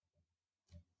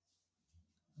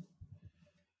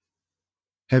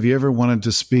Have you ever wanted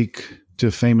to speak to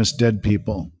famous dead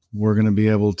people? We're going to be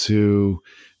able to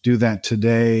do that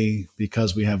today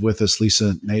because we have with us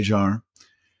Lisa Najjar,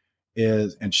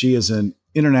 and she is an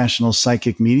international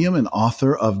psychic medium and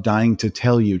author of Dying to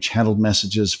Tell You, Channeled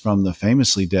Messages from the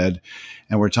Famously Dead.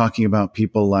 And we're talking about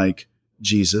people like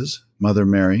Jesus, Mother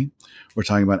Mary. We're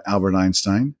talking about Albert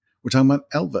Einstein. We're talking about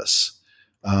Elvis,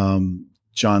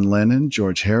 John Lennon,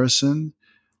 George Harrison,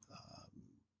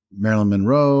 Marilyn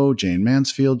Monroe, Jane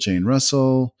Mansfield, Jane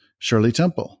Russell, Shirley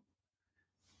Temple.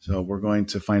 So we're going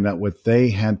to find out what they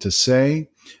had to say.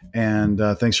 And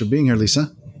thanks for being here,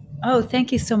 Lisa. Oh,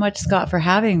 thank you so much, Scott, for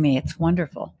having me. It's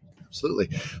wonderful. Absolutely.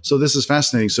 So this is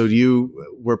fascinating. So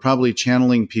you were probably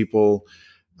channeling people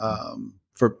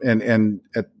and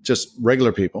just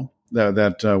regular people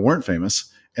that weren't famous.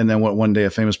 And then one day a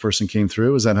famous person came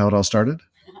through. Is that how it all started?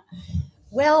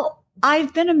 Well,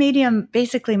 I've been a medium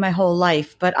basically my whole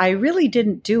life, but I really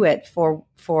didn't do it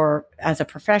for as a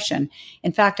profession.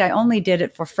 In fact, I only did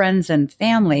it for friends and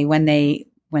family when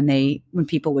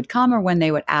people would come or when they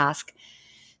would ask.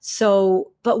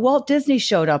 So, but Walt Disney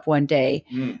showed up one day.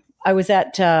 I was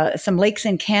at some lakes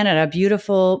in Canada,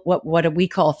 beautiful, what we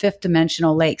call fifth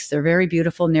dimensional lakes. They're very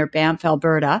beautiful near Banff,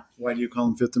 Alberta. Why do you call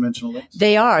them fifth dimensional lakes?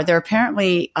 They are. They're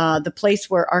apparently the place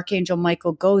where Archangel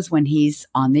Michael goes when he's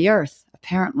on the earth.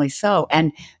 Apparently so.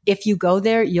 And if you go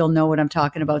there, you'll know what I'm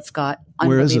talking about, Scott.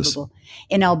 Where is this?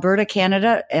 In Alberta,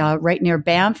 Canada, right near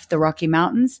Banff, the Rocky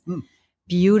Mountains.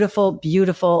 Beautiful,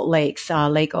 beautiful lakes.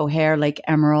 Lake O'Hare, Lake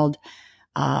Emerald,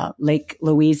 Lake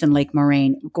Louise, and Lake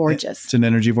Moraine. Gorgeous. It's an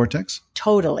energy vortex?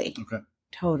 Totally. Okay.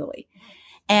 Totally.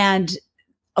 And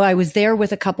I was there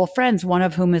with a couple friends, one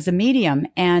of whom is a medium.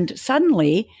 And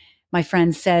suddenly my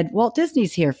friend said, Walt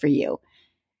Disney's here for you.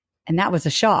 And that was a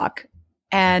shock.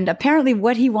 And apparently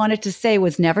what he wanted to say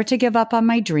was never to give up on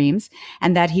my dreams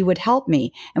and that he would help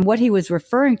me. And what he was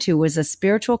referring to was a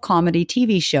spiritual comedy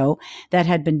TV show that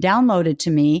had been downloaded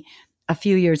to me a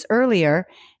few years earlier.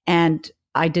 And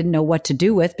I didn't know what to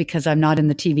do with because I'm not in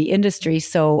the TV industry.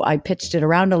 So I pitched it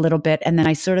around a little bit and then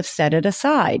I sort of set it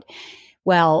aside.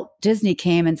 Well, Disney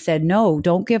came and said, no,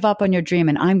 don't give up on your dream.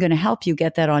 And I'm going to help you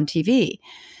get that on TV.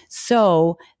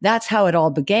 So that's how it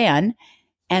all began.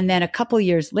 And then a couple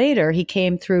years later, he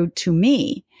came through to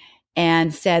me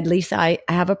and said, Lisa, I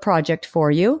have a project for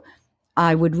you.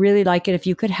 I would really like it if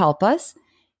you could help us.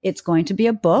 It's going to be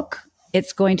a book.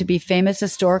 It's going to be famous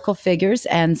historical figures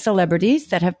and celebrities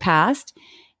that have passed.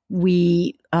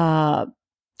 We have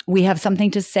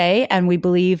something to say, and we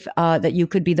believe that you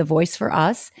could be the voice for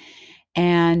us.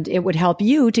 And it would help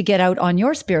you to get out on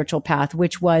your spiritual path,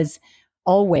 which was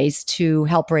always to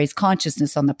help raise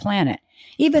consciousness on the planet.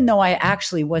 Even though I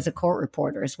actually was a court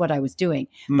reporter is what I was doing.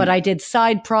 But I did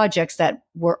side projects that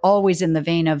were always in the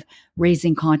vein of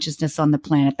raising consciousness on the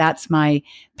planet. That's my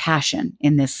passion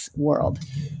in this world.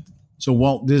 So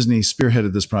Walt Disney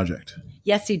spearheaded this project.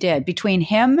 Yes, he did. Between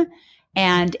him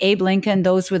and Abe Lincoln,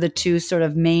 those were the two sort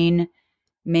of main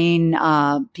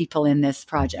people in this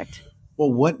project.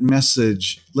 Well, what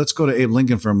message, let's go to Abe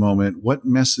Lincoln for a moment. What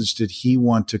message did he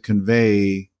want to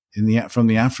convey from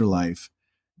the afterlife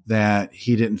that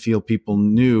he didn't feel people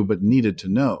knew but needed to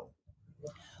know?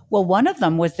 Well, one of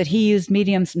them was that he used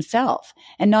mediums himself,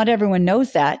 and not everyone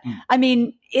knows that. I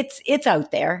mean, it's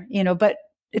out there, but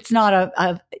it's not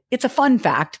it's a fun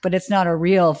fact, but it's not a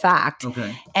real fact.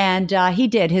 Okay. And he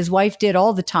did. His wife did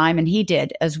all the time, and he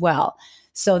did as well.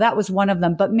 So that was one of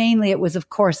them. But mainly it was, of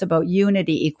course, about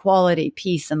unity, equality,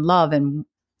 peace, and love, and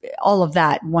all of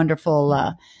that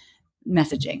wonderful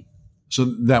messaging. So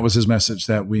that was his message,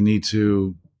 that we need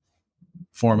to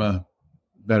form a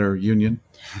better union?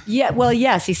 Yeah. Well,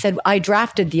 yes. He said, I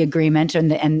drafted the agreement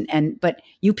but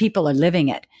you people are living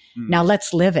it. Now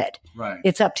let's live it. Right.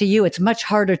 It's up to you. It's much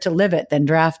harder to live it than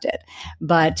draft it.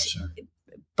 But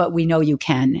we know you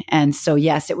can. And so,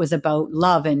 yes, it was about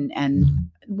love and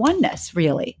oneness,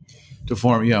 really. To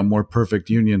form, a more perfect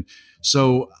union.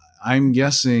 So I'm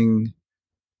guessing,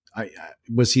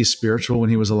 was he spiritual when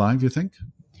he was alive, you think?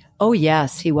 Oh,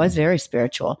 yes, he was very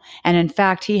spiritual. And in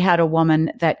fact, he had a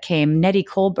woman that came, Nettie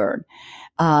Colburn,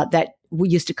 that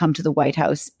used to come to the White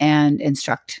House and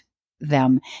instruct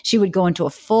them. She would go into a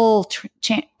full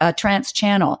trance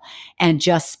channel and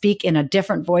just speak in a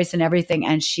different voice and everything.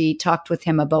 And she talked with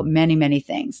him about many, many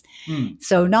things.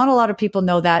 So not a lot of people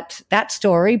know that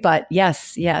story, but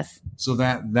yes. So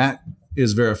that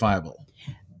is verifiable.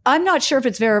 I'm not sure if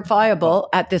it's verifiable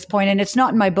at this point, and it's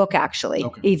not in my book actually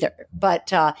either.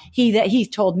 But he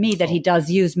told me that he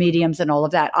does use mediums and all of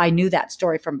that. I knew that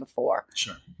story from before.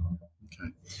 Sure.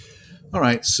 Okay. All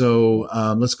right. So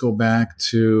let's go back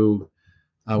to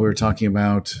what were we talking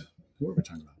about?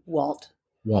 Walt.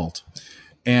 Walt.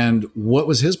 And what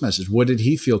was his message? What did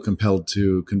he feel compelled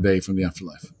to convey from the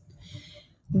afterlife?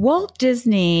 Walt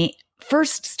Disney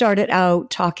first started out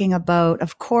talking about,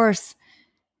 of course,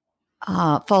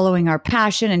 following our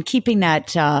passion and keeping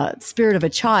that spirit of a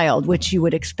child, which you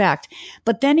would expect.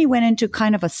 But then he went into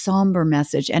kind of a somber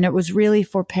message, and it was really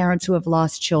for parents who have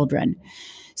lost children.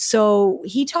 So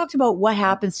he talked about what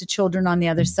happens to children on the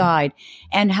other side,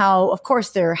 and how, of course,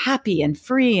 they're happy and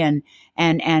free and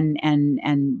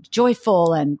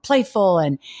joyful and playful,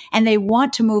 and they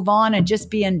want to move on and just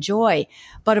be in joy.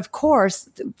 But of course,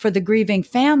 for the grieving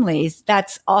families,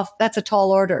 that's a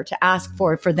tall order to ask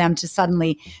for them to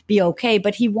suddenly be okay.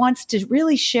 But he wants to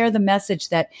really share the message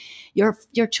that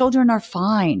your children are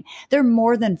fine. They're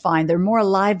more than fine. They're more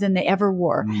alive than they ever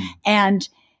were. And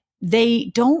they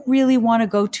don't really want to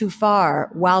go too far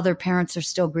while their parents are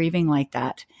still grieving like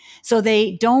that. So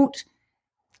they don't,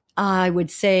 I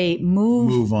would say,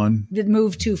 move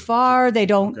too far. They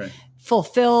don't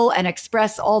fulfill and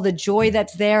express all the joy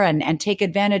that's there and take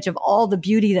advantage of all the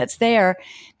beauty that's there,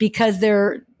 because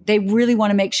they really want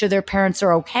to make sure their parents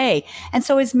are okay. And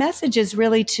so his message is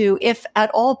really to, if at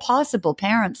all possible,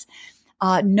 parents,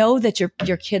 know that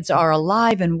your kids are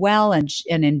alive and well and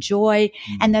enjoy,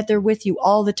 and that they're with you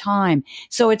all the time.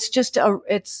 So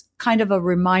it's kind of a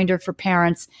reminder for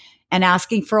parents, and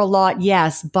asking for a lot,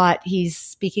 yes, but he's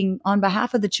speaking on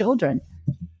behalf of the children.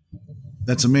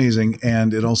 That's amazing.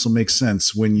 And it also makes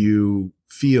sense when you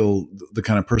feel the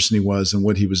kind of person he was and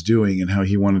what he was doing and how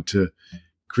he wanted to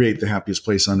create the happiest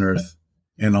place on earth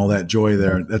and all that joy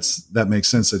there. That makes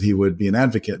sense that he would be an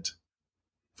advocate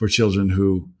for children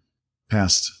who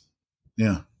passed.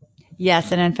 Yeah.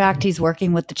 Yes. And in fact, he's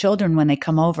working with the children when they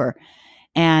come over,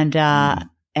 and I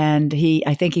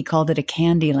think he called it a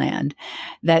candy land,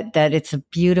 that it's a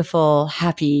beautiful,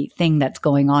 happy thing that's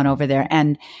going on over there.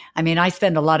 And I mean, I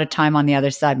spend a lot of time on the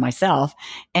other side myself,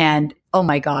 and oh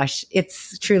my gosh,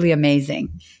 it's truly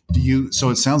amazing. So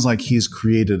it sounds like he's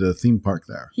created a theme park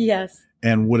there. Yes.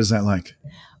 And what is that like?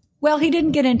 Well, he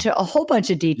didn't get into a whole bunch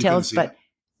of details, but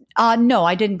no,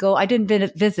 I didn't go. I didn't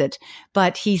visit,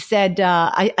 but he said,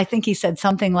 I think he said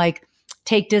something like,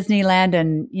 take Disneyland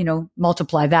and,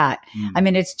 multiply that. I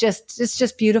mean, it's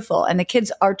just beautiful. And the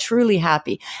kids are truly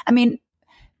happy. I mean,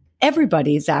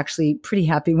 everybody is actually pretty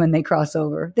happy when they cross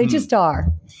over. They just are.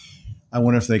 I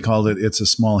wonder if they called it It's a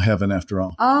Small Heaven after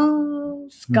all. Oh,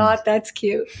 Scott, that's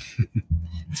cute.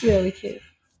 It's really cute.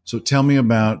 So tell me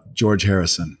about George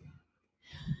Harrison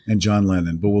and John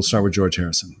Lennon, but we'll start with George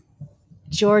Harrison.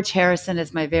 George Harrison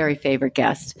is my very favorite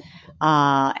guest.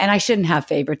 And I shouldn't have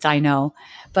favorites, I know,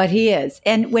 but he is.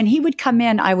 And when he would come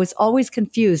in, I was always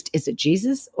confused. Is it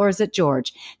Jesus or is it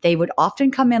George? They would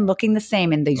often come in looking the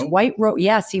same in these white robes.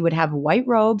 Yes, he would have white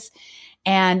robes.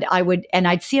 And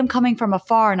I'd see him coming from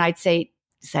afar, and I'd say,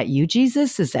 is that you,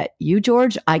 Jesus? Is that you,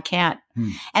 George? I can't.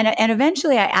 And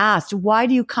eventually I asked, why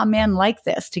do you come in like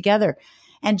this together?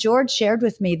 And George shared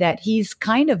with me that he's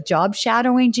kind of job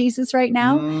shadowing Jesus right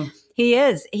now. He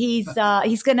is. He's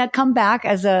going to come back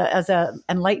as a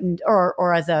enlightened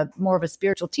or as a more of a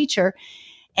spiritual teacher.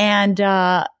 And,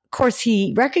 of course,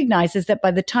 he recognizes that by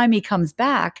the time he comes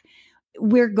back,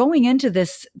 we're going into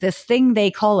this thing they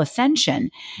call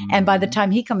ascension. And by the time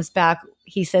he comes back,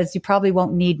 he says, you probably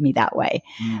won't need me that way.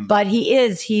 But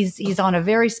he's on a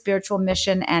very spiritual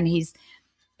mission, and he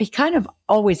kind of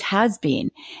always has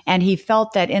been. And he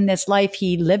felt that in this life,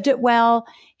 he lived it well.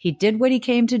 He did what he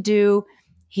came to do.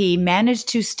 He managed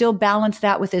to still balance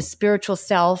that with his spiritual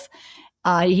self.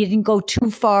 He didn't go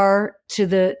too far to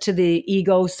the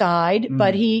ego side,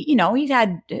 but he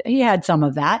had some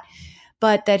of that,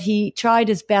 but that he tried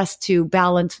his best to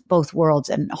balance both worlds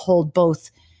and hold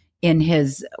both in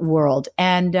his world.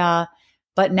 And,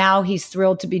 but now he's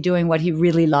thrilled to be doing what he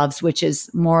really loves, which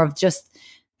is more of just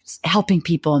helping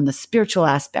people in the spiritual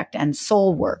aspect and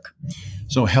soul work.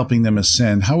 So helping them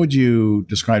ascend. How would you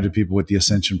describe to people what the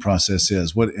ascension process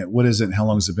is? What is it? How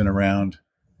long has it been around?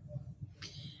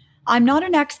 I'm not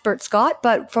an expert, Scott,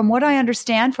 but from what I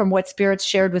understand, from what spirits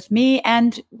shared with me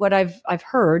and what I've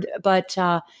heard, but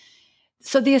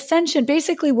so the ascension,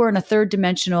 basically we're in a third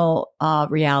dimensional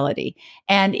reality,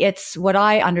 and it's what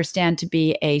I understand to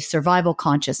be a survival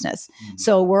consciousness.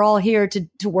 So we're all here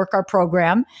to work our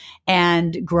program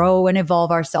and grow and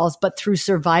evolve ourselves, but through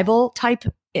survival type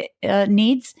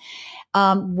needs.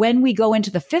 When we go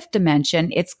into the fifth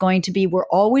dimension, it's going to be, we're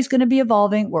always going to be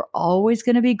evolving. We're always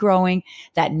going to be growing.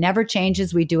 That never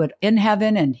changes. We do it in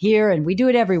heaven and here, and we do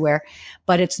it everywhere,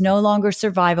 but it's no longer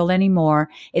survival anymore.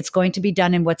 It's going to be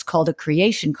done in what's called a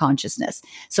creation consciousness.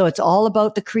 So it's all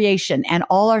about the creation, and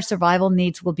all our survival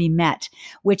needs will be met,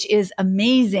 which is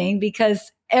amazing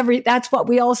because that's what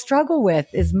we all struggle with,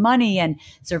 is money and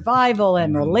survival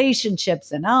and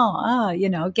relationships and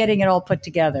getting it all put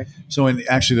together. So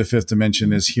actually the fifth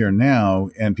dimension is here now,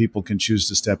 and people can choose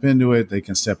to step into it. They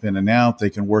can step in and out. They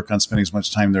can work on spending as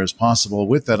much time there as possible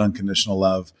with that unconditional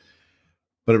love,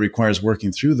 but it requires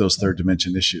working through those third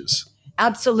dimension issues.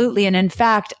 Absolutely. And in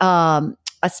fact,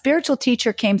 a spiritual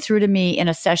teacher came through to me in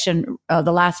a session,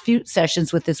 the last few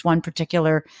sessions with this one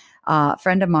particular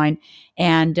friend of mine.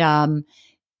 And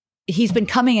he's been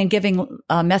coming and giving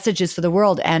messages for the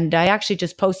world. And I actually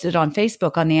just posted on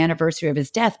Facebook on the anniversary of his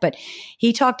death. But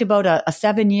he talked about a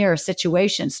 7-year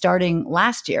situation starting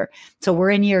last year. So we're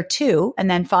in year 2 and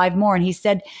then 5 more. And he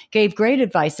gave great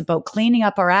advice about cleaning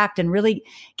up our act and really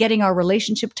getting our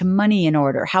relationship to money in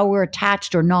order, how we're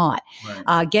attached or not,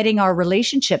 right. Getting our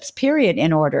relationships, period,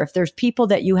 in order. If there's people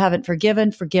that you haven't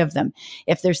forgiven, forgive them.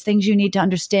 If there's things you need to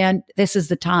understand, this is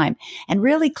the time. And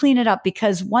really clean it up,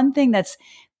 because one thing that's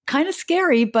kind of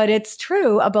scary, but it's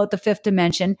true about the fifth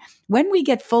dimension. When we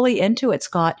get fully into it,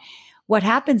 Scott, what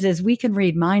happens is we can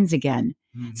read minds again.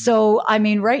 Mm-hmm. So, I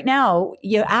mean, right now,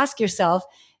 you ask yourself,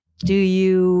 do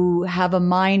you have a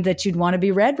mind that you'd want to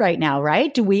be read right now,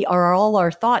 right? Are all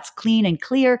our thoughts clean and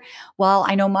clear? Well,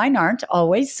 I know mine aren't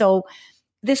always. So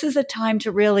this is a time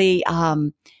to really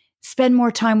spend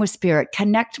more time with spirit,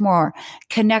 connect more,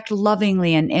 connect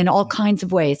lovingly in all kinds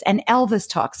of ways. And Elvis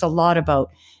talks a lot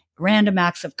about random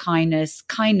acts of kindness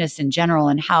in general,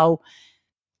 and how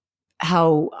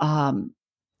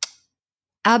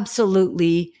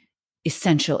absolutely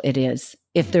essential it is.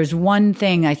 If there's one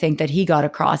thing I think that he got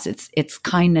across, it's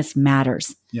kindness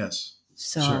matters. Yes.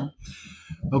 So, sure.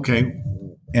 Okay.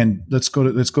 And let's go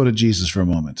to Jesus for a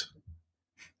moment,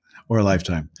 or a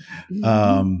lifetime.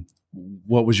 Mm-hmm.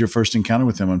 What was your first encounter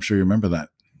with him? I'm sure you remember that.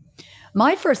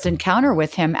 My first encounter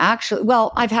with him, actually,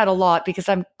 well, I've had a lot because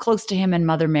I'm close to him and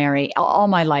Mother Mary all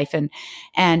my life.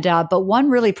 But one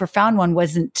really profound one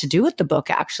wasn't to do with the book,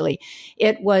 actually.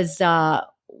 It was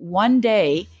one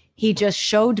day he just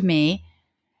showed me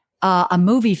a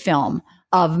movie film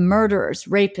of murderers,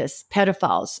 rapists,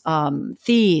 pedophiles,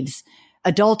 thieves,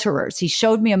 adulterers. He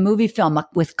showed me a movie film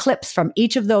with clips from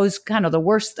each of those, kind of the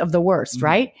worst of the worst, mm-hmm.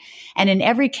 right? And in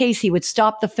every case, he would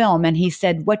stop the film and he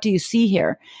said, "What do you see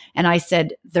here?" And I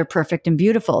said, "They're perfect and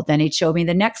beautiful." Then he'd show me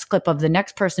the next clip of the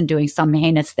next person doing some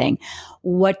heinous thing.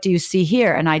 "What do you see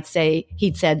here?" And I'd say,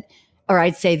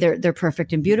 they're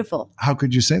perfect and beautiful. How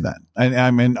could you say that?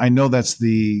 I mean, I know that's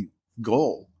the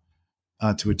goal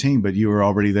to attain, but you were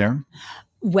already there?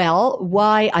 Well,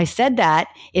 why I said that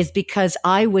is because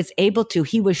I was able to.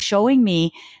 He was showing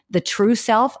me the true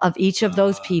self of each of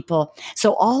those people.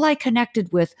 So all I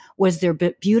connected with was their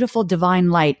beautiful divine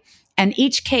light. And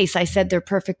each case, I said, they're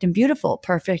perfect and beautiful,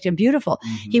 perfect and beautiful.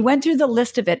 Mm-hmm. He went through the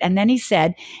list of it. And then he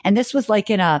said, and this was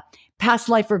like in a past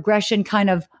life regression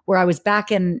kind of, where I was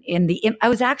back I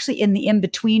was actually in the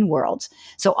in-between worlds.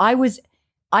 So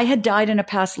I had died in a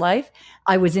past life.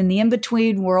 I was in the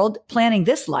in-between world planning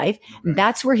this life. Okay. And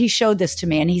that's where he showed this to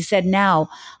me. And he said, "Now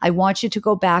I want you to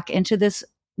go back into this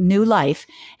new life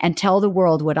and tell the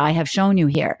world what I have shown you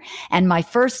here." And my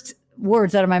first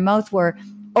words out of my mouth were,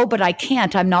 "Oh, but I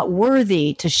can't. I'm not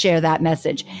worthy to share that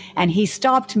message." And he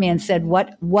stopped me and said,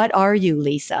 What are you,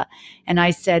 Lisa?" And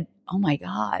I said, "Oh my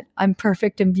God, I'm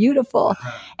perfect and beautiful."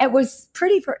 It was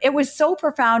so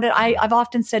profound. And I've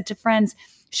often said to friends,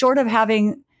 short of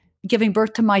giving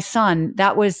birth to my son,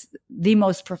 that was the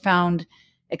most profound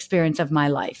experience of my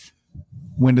life.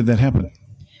 When did that happen?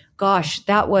 Gosh,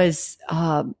 that was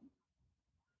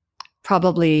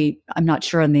probably, I'm not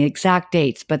sure on the exact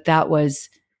dates, but that was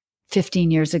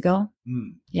 15 years ago.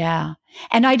 Mm. Yeah.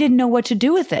 And I didn't know what to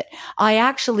do with it. I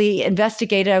actually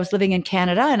investigated. I was living in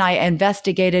Canada, and I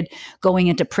investigated going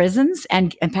into prisons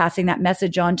and passing that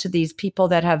message on to these people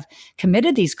that have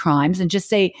committed these crimes, and just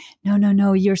say,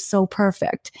 no, you're so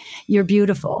perfect. You're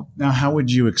beautiful. Now, how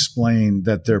would you explain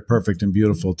that they're perfect and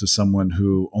beautiful to someone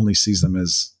who only sees them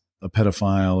as a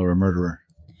pedophile or a murderer?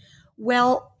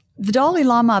 Well, the Dalai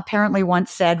Lama apparently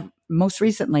once said, most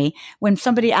recently, when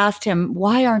somebody asked him,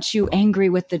 "Why aren't you angry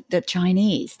with the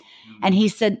Chinese?" And he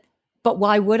said, "But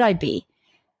why would I be?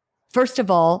 First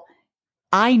of all,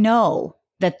 I know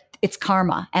that it's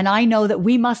karma, and I know that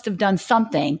we must have done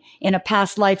something in a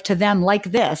past life to them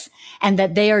like this, and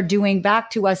that they are doing back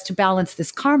to us to balance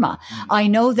this karma. I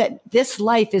know that this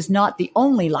life is not the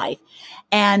only life.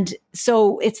 And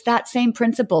So it's that same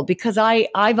principle, because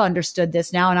I've understood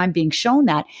this now, and I'm being shown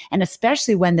that. And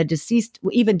especially when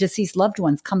even deceased loved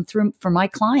ones come through for my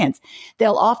clients,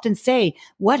 they'll often say,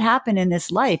 what happened in this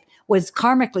life was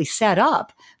karmically set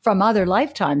up from other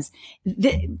lifetimes.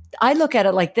 I look at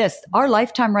it like this. Our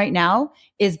lifetime right now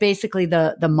is basically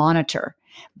the monitor.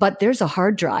 But there's a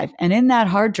hard drive, and in that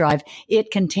hard drive,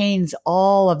 it contains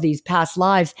all of these past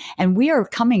lives. And we are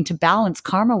coming to balance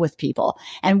karma with people,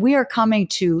 and we are coming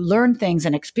to learn things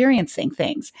and experiencing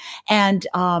things. And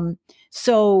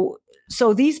so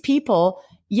these people,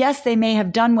 yes, they may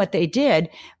have done what they did,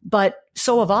 but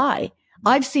so have I.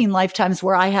 I've seen lifetimes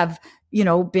where I have,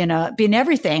 been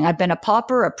everything. I've been a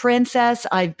pauper, a princess.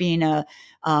 I've been a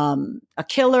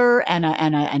killer and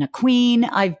a queen.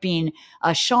 I've been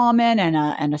a shaman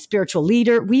and a spiritual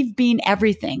leader. We've been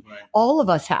everything. Right. All of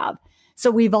us have.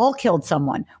 So we've all killed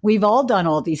someone. We've all done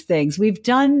all these things. We've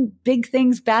done big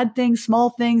things, bad things,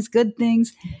 small things, good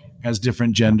things. As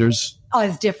different genders.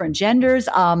 As different genders.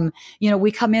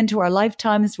 We come into our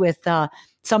lifetimes with,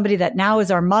 somebody that now is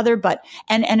our mother,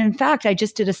 and in fact, I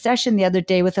just did a session the other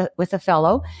day with a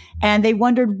fellow, and they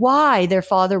wondered why their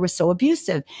father was so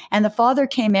abusive. And the father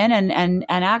came in, and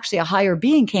actually a higher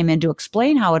being came in to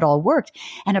explain how it all worked.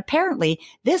 And apparently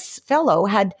this fellow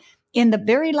had, in the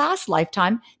very last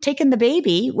lifetime, taken the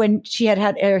baby when he had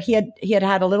had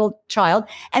a little child,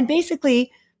 and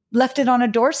basically left it on a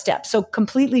doorstep. So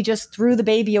completely just threw the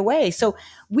baby away. So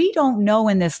we don't know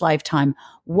in this lifetime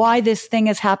why this thing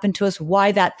has happened to us,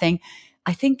 why that thing.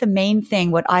 I think the main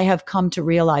thing, what I have come to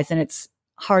realize, and it's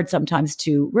hard sometimes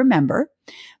to remember,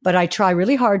 but I try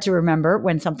really hard to remember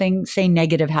when something, say,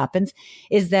 negative happens,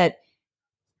 is that,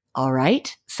 all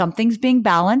right, something's being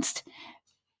balanced.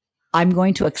 I'm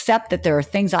going to accept that there are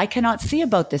things I cannot see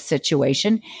about this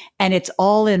situation, and it's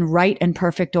all in right and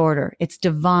perfect order. It's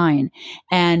divine.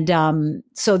 And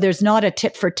so there's not a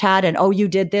tit for tat and, oh, you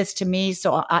did this to me,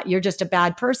 so you're just a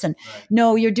bad person. Right.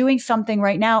 No, you're doing something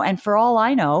right now. And for all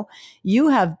I know, you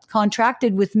have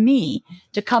contracted with me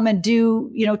to come and do,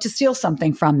 to steal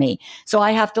something from me. So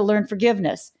I have to learn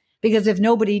forgiveness. Because if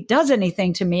nobody does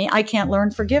anything to me, I can't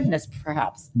learn forgiveness,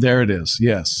 perhaps. There it is.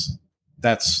 Yes.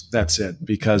 That's it.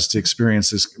 Because to experience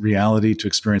this reality, to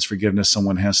experience forgiveness,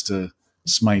 someone has to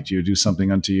smite you, do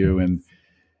something unto you.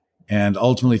 And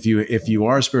ultimately, if you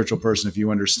are a spiritual person, if you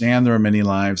understand there are many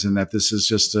lives and that this is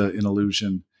just an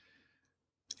illusion,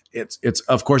 it's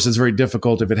of course it's very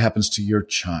difficult if it happens to your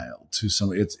child, to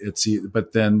somebody.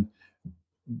 But then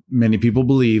many people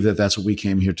believe that that's what we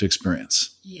came here to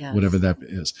experience, yes. Whatever that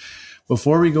is.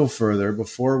 Before we go further,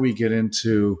 before we get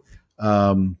into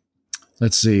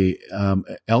let's see,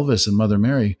 Elvis and Mother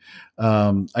Mary.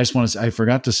 I just want to say, I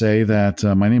forgot to say that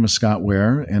my name is Scott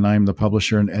Ware, and I'm the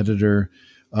publisher and editor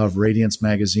of Radiance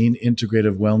Magazine,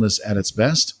 Integrative Wellness at its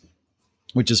Best,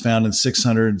 which is found in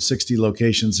 660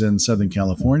 locations in Southern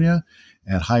California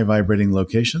at high vibrating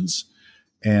locations.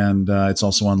 And it's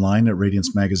also online at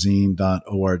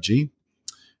radiancemagazine.org.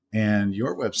 And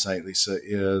your website, Lisa,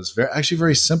 is actually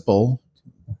very simple.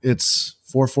 It's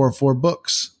 444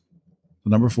 books. The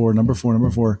number four,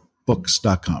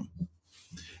 books.com.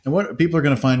 And what people are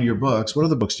going to find in your books, what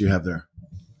other books do you have there?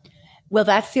 Well,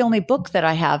 that's the only book that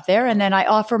I have there. And then I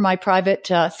offer my private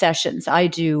sessions. I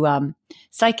do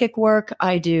psychic work.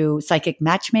 I do psychic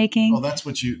matchmaking. Oh, that's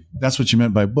what you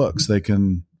meant by books. They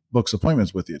can book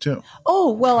appointments with you too.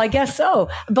 Oh, well, I guess so.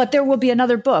 But there will be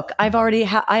another book. I already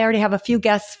have a few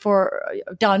guests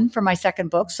done for my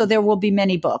second book. So there will be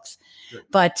many books. Good.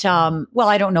 But,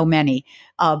 I don't know many,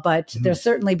 but there'll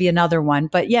certainly be another one.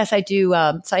 But yes, I do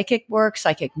psychic work,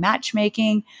 psychic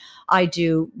matchmaking. I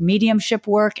do mediumship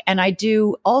work. And I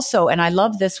do also, and I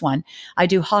love this one, I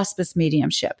do hospice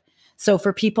mediumship. So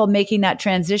for people making that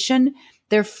transition,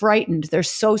 they're frightened. They're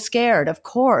so scared, of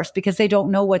course, because they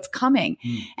don't know what's coming.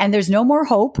 And there's no more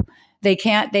hope. They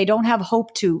don't have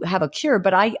hope to have a cure,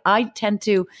 but I tend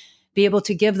to be able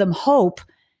to give them hope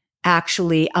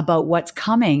actually about what's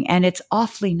coming. And it's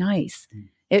awfully nice.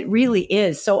 It really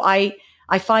is. So I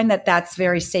find that that's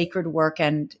very sacred work,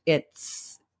 and it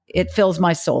fills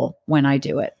my soul when I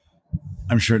do it.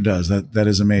 I'm sure it does. That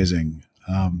is amazing.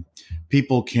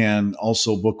 People can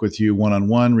also book with you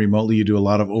one-on-one, remotely. You do a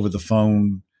lot of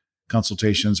over-the-phone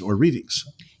consultations or readings.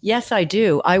 Yes, I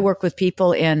do. I work with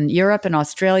people in Europe and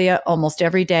Australia almost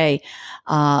every day.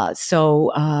 Yes,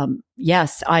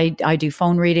 I do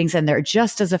phone readings, and they're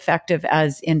just as effective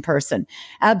as in person.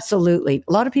 Absolutely.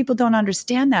 A lot of people don't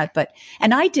understand that,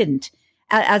 and I didn't.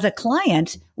 as a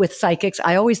client with psychics,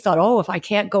 I always thought, oh, if I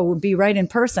can't go be right in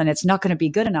person, it's not going to be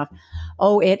good enough.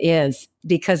 Oh, it is,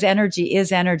 because energy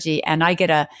is energy. And I get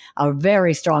a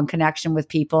very strong connection with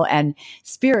people, and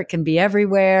spirit can be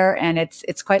everywhere. And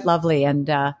it's quite lovely. And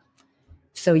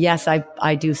so, yes,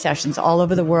 I do sessions all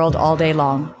over the world all day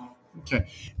long. Okay.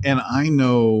 And I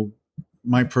know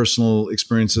my personal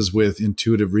experiences with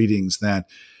intuitive readings that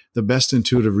the best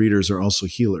intuitive readers are also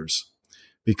healers,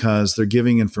 because they're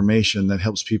giving information that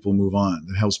helps people move on,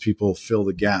 that helps people fill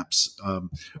the gaps,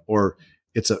 or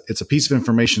it's a piece of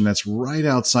information that's right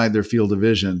outside their field of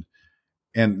vision,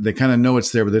 and they kind of know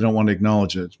it's there, but they don't want to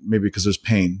acknowledge it, maybe because there's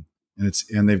pain,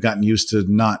 and they've gotten used to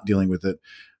not dealing with it.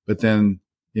 But then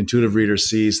the intuitive reader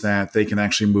sees that they can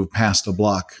actually move past a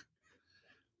block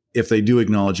if they do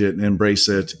acknowledge it and embrace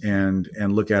it and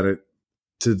look at it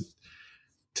to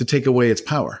take away its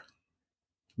power.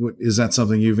 Is that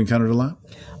something you've encountered a lot?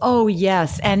 Oh,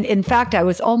 yes. And in fact, I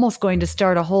was almost going to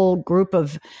start a whole group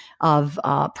of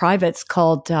privates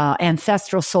called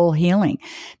Ancestral Soul Healing,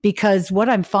 because what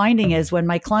I'm finding is when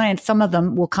my clients, some of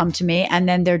them will come to me and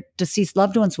then their deceased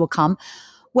loved ones will come.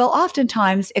 Well,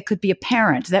 oftentimes it could be a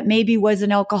parent that maybe was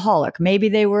an alcoholic. Maybe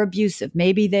they were abusive.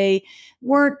 Maybe they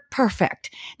weren't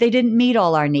perfect. They didn't meet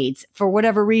all our needs for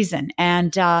whatever reason.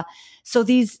 And so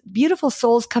these beautiful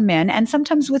souls come in, and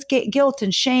sometimes with guilt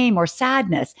and shame or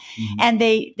sadness, and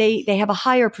they have a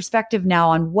higher perspective now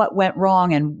on what went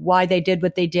wrong and why they did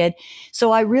what they did.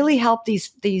 So I really help these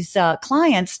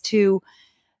clients to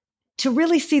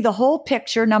really see the whole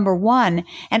picture, number one,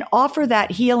 and offer that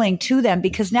healing to them,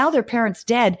 because now their parents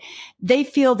dead, they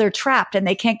feel they're trapped and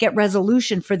they can't get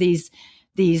resolution for these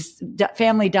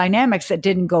family dynamics that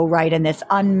didn't go right, and this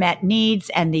unmet needs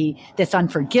and this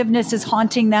unforgiveness is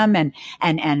haunting them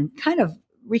and kind of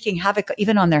wreaking havoc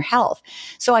even on their health.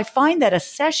 So I find that a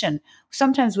session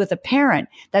sometimes with a parent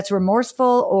that's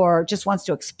remorseful or just wants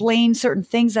to explain certain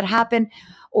things that happen,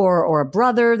 or a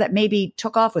brother that maybe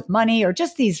took off with money, or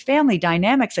just these family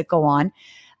dynamics that go on.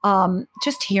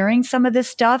 Just hearing some of this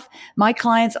stuff, my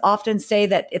clients often say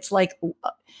that it's like,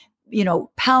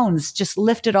 pounds just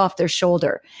lifted off their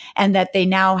shoulder, and that they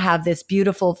now have this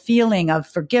beautiful feeling of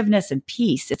forgiveness and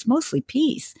peace. It's mostly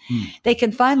peace. They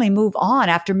can finally move on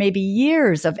after maybe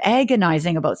years of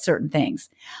agonizing about certain things.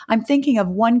 I'm thinking of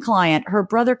one client, her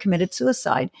brother committed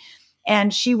suicide,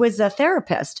 and she was a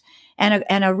therapist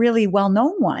and a really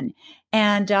well-known one.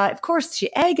 And of course,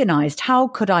 she agonized. How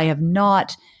could I have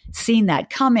not seen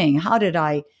that coming? How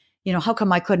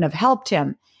come I couldn't have helped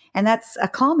him? And that's a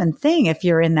common thing if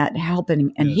you're in that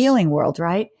helping and healing world,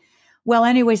 right? Well,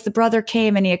 anyways, the brother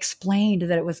came and he explained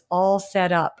that it was all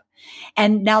set up.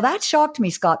 And now that shocked me,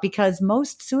 Scott, because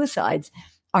most suicides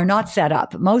are not set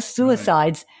up. Most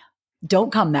suicides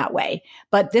don't come that way.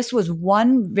 But this was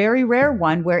one very rare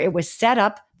one where it was set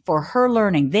up for her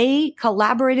learning. They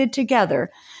collaborated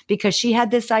together because she had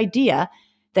this idea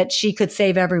that she could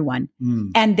save everyone.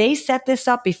 And they set this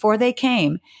up before they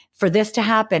came for this to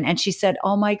happen. And she said,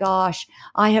 oh my gosh,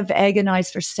 I have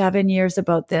agonized for 7 years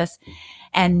about this,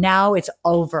 and now it's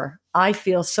over. I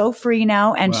feel so free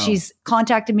now. And she's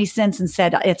contacted me since and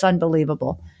said, it's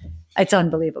unbelievable. It's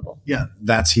unbelievable. Yeah,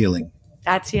 that's healing.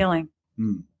 That's healing.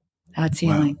 That's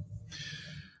healing.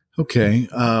 Wow. Okay,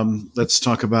 let's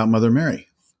talk about Mother Mary.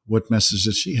 What message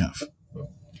does she have?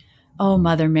 Oh,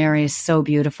 Mother Mary is so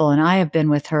beautiful. And I have been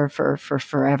with her for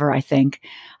forever, I think.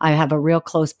 I have a real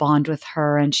close bond with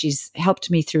her, and she's helped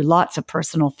me through lots of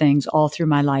personal things all through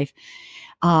my life.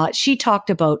 She talked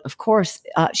about, of course,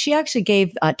 she actually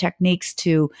gave techniques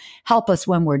to help us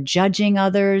when we're judging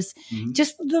others.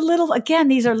 Just again,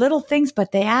 these are little things,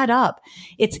 but they add up.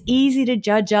 It's easy to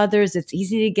judge others. It's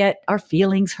easy to get our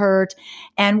feelings hurt,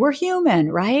 and we're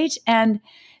human, right? And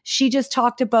she just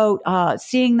talked about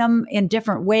seeing them in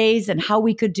different ways and how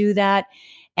we could do that,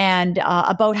 and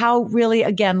about how really,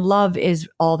 again, love is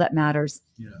all that matters.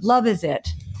 Yes. Love is it.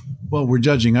 Well, we're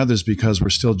judging others because we're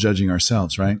still judging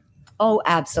ourselves, right? Oh,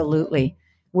 absolutely.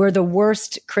 We're the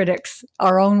worst critics,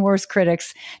 our own worst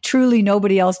critics. Truly,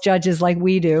 nobody else judges like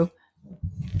we do.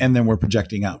 And then we're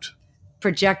projecting out.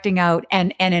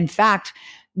 And in fact,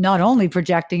 not only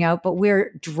projecting out, but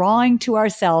we're drawing to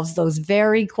ourselves those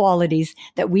very qualities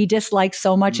that we dislike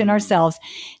so much in ourselves,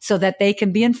 so that they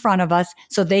can be in front of us,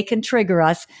 so they can trigger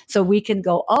us, so we can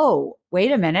go, oh,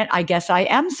 wait a minute, I guess I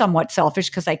am somewhat selfish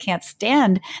because I can't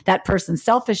stand that person's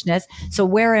selfishness. So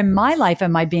where in my life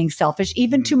am I being selfish,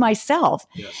 even to myself?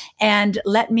 Yes. And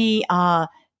let me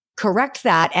correct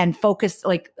that and focus,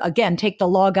 again, take the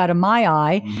log out of my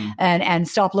eye and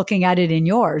stop looking at it in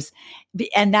yours.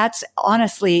 And that's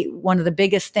honestly one of the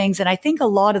biggest things. And I think a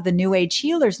lot of the new age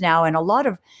healers now, and a lot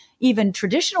of even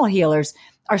traditional healers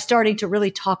are starting to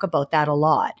really talk about that a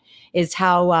lot, is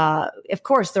how, of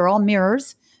course, they're all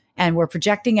mirrors and we're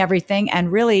projecting everything,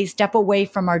 and really step away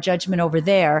from our judgment over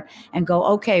there and go,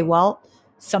 okay, well,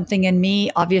 something in me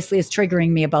obviously is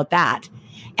triggering me about that.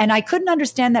 And I couldn't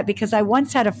understand that because I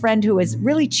once had a friend who was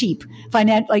really cheap,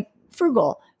 like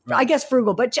frugal. Right. I guess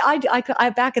frugal, but I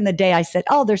back in the day, I said,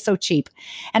 oh, they're so cheap.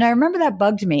 And I remember that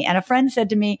bugged me. And a friend said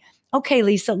to me, okay,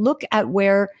 Lisa, look at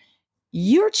where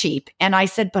you're cheap. And I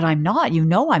said, but I'm not. You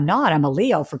know, I'm not. I'm a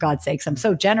Leo, for God's sakes. I'm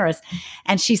so generous.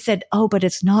 And she said, oh, but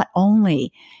it's not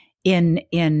only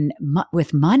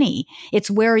with money. It's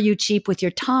where are you cheap with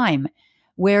your time?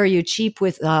 Where are you cheap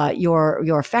with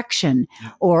your affection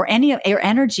or any of your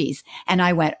energies? And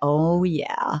I went, oh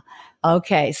yeah.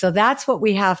 Okay. So that's what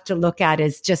we have to look at,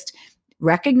 is just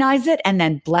recognize it and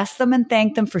then bless them and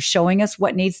thank them for showing us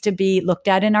what needs to be looked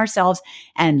at in ourselves,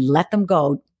 and let them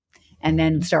go, and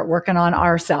then start working on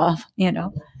ourselves,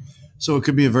 So it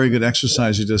could be a very good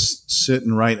exercise. You just sit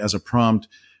and write as a prompt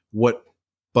what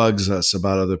bugs us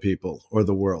about other people or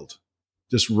the world.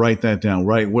 Just write that down.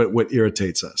 Write what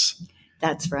irritates us.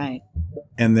 That's right.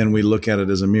 And then we look at it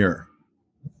as a mirror.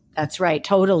 That's right.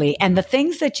 Totally. And the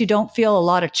things that you don't feel a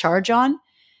lot of charge on,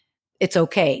 it's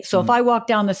okay. So if I walk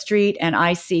down the street and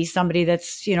I see somebody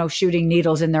that's, shooting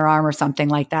needles in their arm or something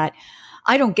like that,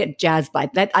 I don't get jazzed by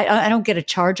that. I don't get a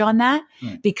charge on that,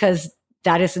 because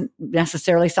that isn't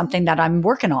necessarily something that I'm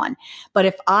working on. But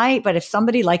if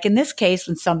somebody, like in this case,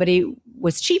 when somebody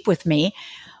was cheap with me,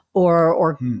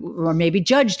 or maybe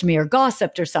judged me or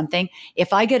gossiped or something,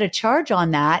 if I get a charge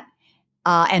on that,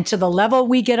 and to the level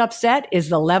we get upset is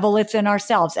the level it's in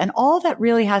ourselves. And all that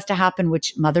really has to happen,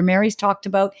 which Mother Mary's talked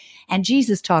about and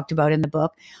Jesus talked about in the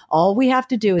book, all we have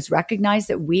to do is recognize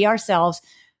that we ourselves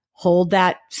hold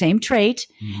that same trait.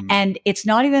 And it's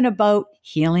not even about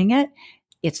healing it.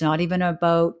 It's not even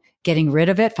about getting rid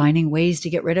of it, finding ways to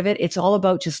get rid of it. It's all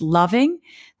about just loving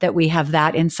that we have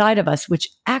that inside of us, which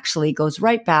actually goes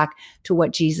right back to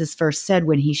what Jesus first said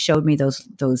when he showed me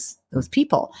those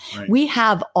people. Right. We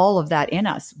have all of that in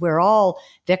us. We're all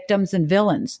victims and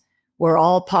villains. We're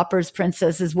all paupers,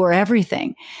 princesses. We're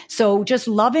everything. So just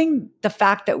loving the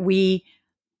fact that we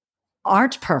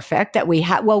aren't perfect, that we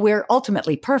have, we're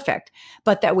ultimately perfect,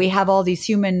 but that we have all these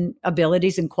human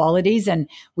abilities and qualities, and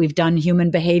we've done human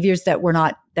behaviors that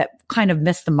kind of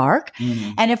miss the mark.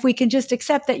 And if we can just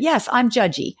accept that, yes, I'm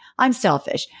judgy, I'm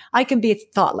selfish, I can be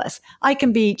thoughtless, I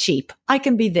can be cheap, I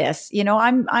can be this,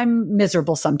 I'm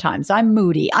miserable sometimes, I'm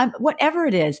moody, I'm whatever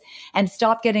it is, and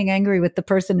stop getting angry with the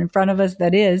person in front of us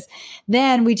that is,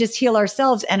 then we just heal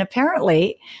ourselves. And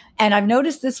apparently, and I've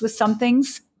noticed this with some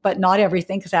things, but not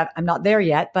everything, because I'm not there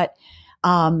yet. But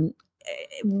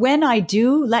when I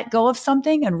do let go of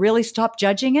something and really stop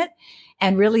judging it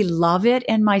and really love it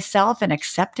in myself and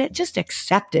accept it, just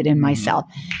accept it in myself,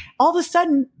 all of a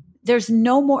sudden there's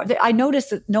no more, I notice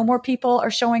that no more people are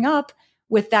showing up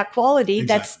with that quality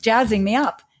that's jazzing me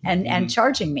up and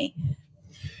charging me.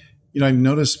 I've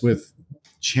noticed with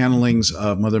channelings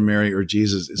of Mother Mary or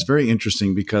Jesus, it's very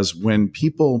interesting, because when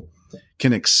people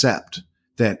can accept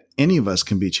that any of us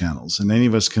can be channels and any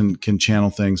of us can channel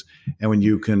things, and when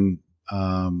you can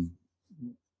hone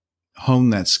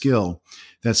that skill,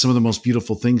 that some of the most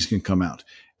beautiful things can come out.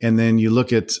 And then you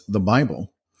look at the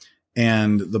Bible,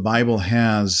 and the Bible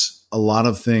has a lot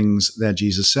of things that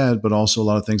Jesus said, but also a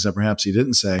lot of things that perhaps he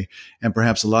didn't say, and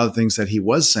perhaps a lot of things that he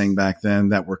was saying back then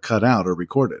that were cut out or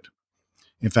recorded.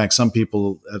 In fact, some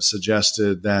people have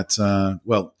suggested that,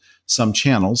 some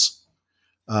channels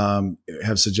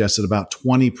have suggested about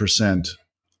 20%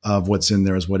 of what's in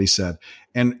there is what he said.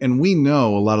 And we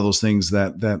know a lot of those things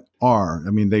that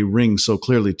they ring so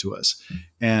clearly to us.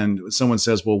 And someone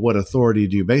says, well, what authority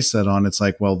do you base that on? It's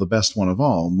like, well, the best one of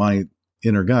all, my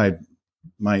inner guide,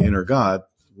 my inner God,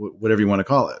 whatever you want to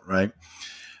call it. Right.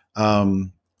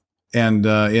 And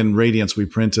in Radiance, we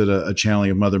printed a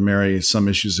channeling of Mother Mary some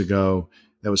issues ago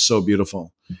that was so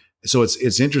beautiful. So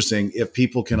it's interesting, if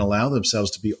people can allow themselves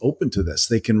to be open to this,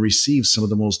 they can receive some of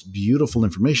the most beautiful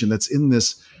information that's in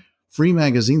this free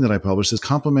magazine that I published, this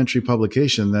complimentary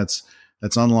publication that's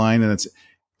online, and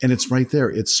it's right there.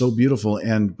 It's so beautiful,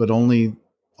 but only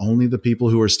the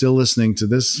people who are still listening to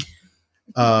this,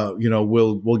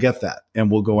 will get that,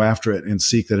 and will go after it and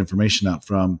seek that information out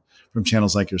from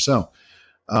channels like yourself.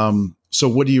 So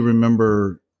what do you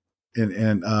remember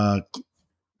and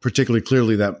particularly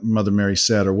clearly that Mother Mary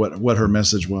said, or what her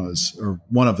message was, or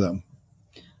one of them?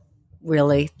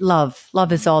 Really, love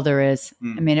is all there is.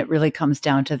 I mean, it really comes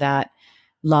down to that.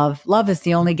 Love is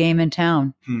the only game in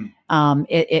town. And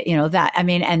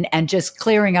just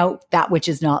clearing out that which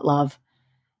is not love.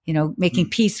 making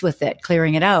peace with it,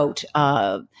 clearing it out,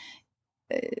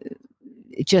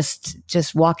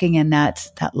 just walking in that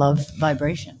love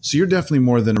vibration. So you're definitely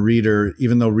more than a reader,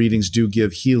 even though readings do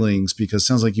give healings, because it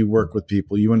sounds like you work with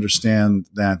people. You understand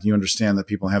that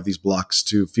people have these blocks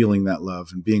to feeling that love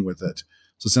and being with it.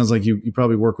 So it sounds like you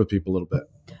probably work with people a little bit.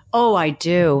 Oh, I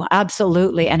do.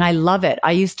 Absolutely. And I love it.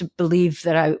 I used to believe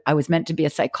that I was meant to be a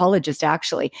psychologist,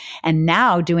 actually. And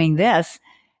now doing this,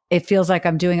 it feels like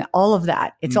I'm doing all of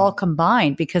that. It's all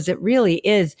combined, because it really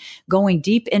is going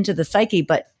deep into the psyche,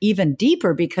 but even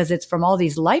deeper because it's from all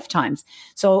these lifetimes.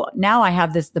 So now I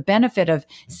have the benefit of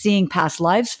seeing past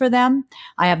lives for them.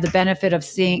 I have the benefit of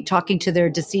talking to their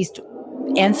deceased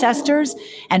ancestors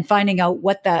and finding out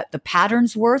what the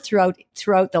patterns were throughout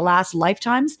the last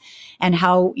lifetimes, and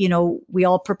how, we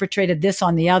all perpetrated this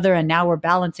on the other, and now we're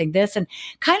balancing this, and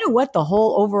kind of what the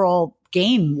whole overall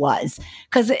game was,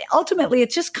 because ultimately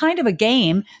it's just kind of a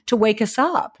game to wake us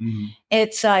up. Mm-hmm.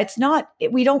 It's not,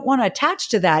 we don't want to attach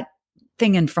to that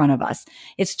thing in front of us.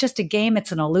 It's just a game.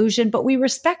 It's an illusion, but we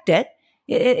respect it.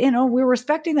 We're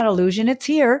respecting that illusion. It's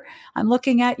here. I'm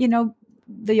looking at,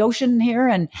 the ocean here,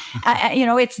 and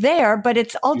it's there, but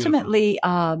it's ultimately,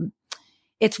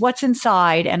 it's what's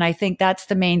inside. And I think that's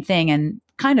the main thing. And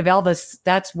kind of Elvis,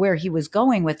 that's where he was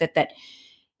going with it, that,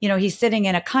 he's sitting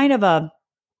in a kind of a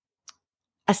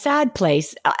sad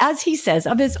place, as he says,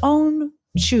 of his own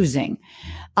choosing.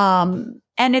 And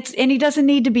he doesn't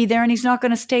need to be there, and he's not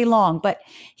going to stay long, but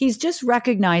he's just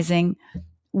recognizing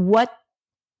what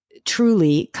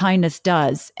truly kindness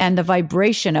does, and the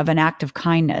vibration of an act of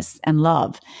kindness and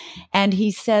love. And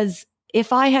he says,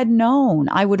 if I had known,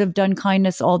 I would have done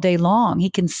kindness all day long. He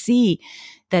can see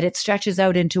that it stretches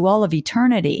out into all of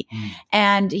eternity.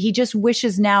 And he just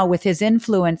wishes now, with his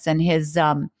influence and his,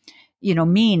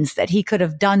 means, that he could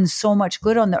have done so much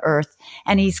good on the earth.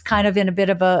 And he's kind of in a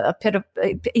bit of a pit of,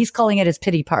 he's calling it his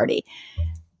pity party.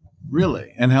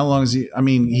 Really? And how long is he? I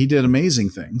mean, he did amazing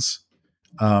things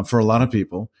for a lot of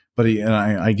people, but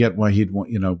I get why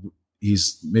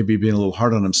he's maybe being a little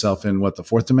hard on himself in the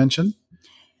fourth dimension.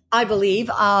 I believe,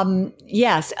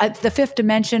 yes. The fifth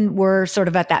dimension, we're sort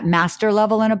of at that master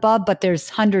level and above, but there's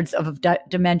hundreds of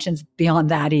dimensions beyond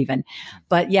that even.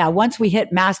 But yeah, once we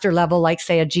hit master level, like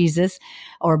say a Jesus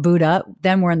or Buddha,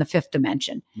 then we're in the fifth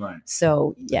dimension. Right.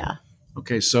 So yeah.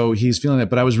 Okay, so he's feeling that.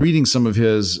 But I was reading some of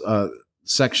his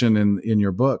section in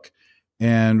your book,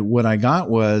 and what I got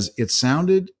was it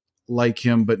sounded like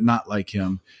him, but not like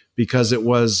him, because it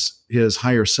was his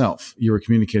higher self you were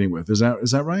communicating with. Is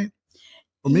that right?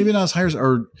 Or maybe not as higher,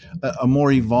 or a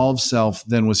more evolved self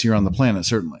than was here on the planet,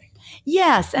 certainly.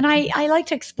 Yes. And I like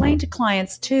to explain to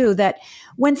clients too, that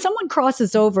when someone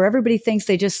crosses over, everybody thinks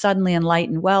they just suddenly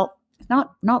enlighten. Well,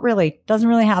 not really. Doesn't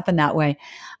really happen that way.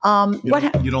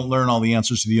 You don't learn all the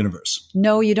answers to the universe.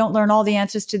 No, you don't learn all the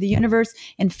answers to the universe.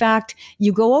 In fact,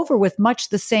 you go over with much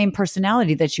the same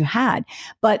personality that you had,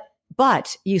 but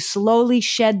you slowly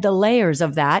shed the layers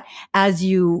of that as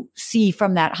you see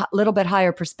from that little bit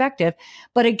higher perspective.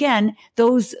 But again,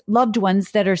 those loved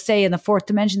ones that are, say, in the fourth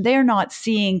dimension, they're not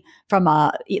seeing from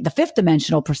the fifth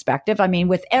dimensional perspective. I mean,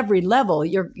 with every level,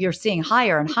 you're seeing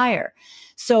higher and higher.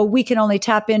 So we can only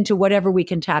tap into whatever we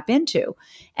can tap into.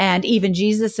 And even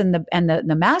Jesus and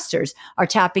the masters are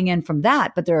tapping in from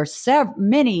that. But there are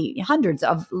many hundreds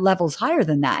of levels higher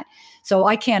than that. So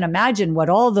I can't imagine what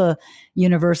all the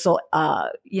universal,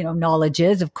 knowledge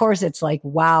is. Of course, it's like,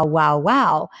 wow, wow,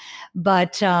 wow.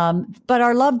 But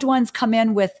our loved ones come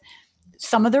in with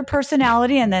some of their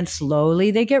personality, and then slowly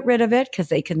they get rid of it,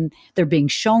 because they're being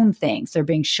shown things. They're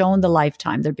being shown the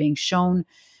lifetime. They're being shown,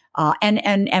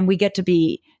 and we get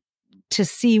to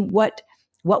see what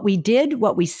we did,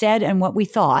 what we said, and what we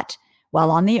thought while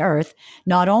on the earth,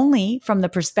 not only from the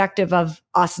perspective of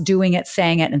us doing it,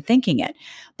 saying it, and thinking it,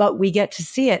 but we get to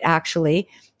see it actually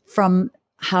from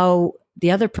how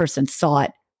the other person saw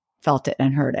it, felt it,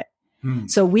 and heard it.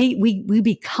 So we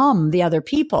become the other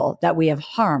people that we have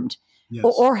harmed. Yes.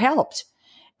 or helped.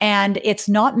 And it's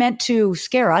not meant to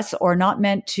scare us or not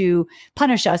meant to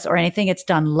punish us or anything. It's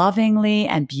done lovingly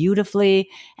and beautifully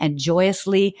and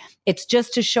joyously. It's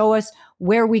just to show us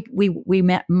where we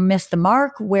missed the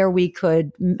mark, where we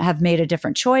could have made a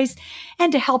different choice,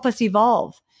 and to help us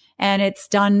evolve. And it's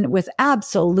done with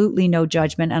absolutely no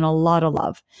judgment and a lot of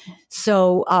love.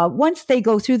 So once they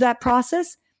go through that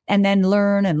process, and then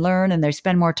learn, and they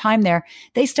spend more time there,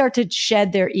 they start to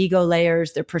shed their ego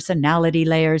layers, their personality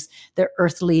layers, their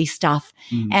earthly stuff.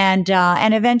 And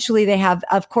eventually they have,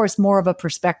 of course, more of a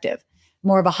perspective,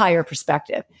 more of a higher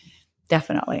perspective.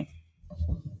 Definitely.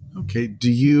 Okay.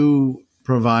 Do you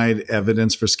provide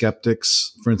evidence for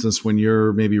skeptics? For instance, when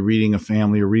you're maybe reading a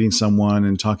family or reading someone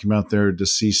and talking about their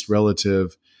deceased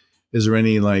relative, is there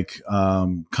any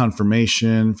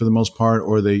confirmation for the most part,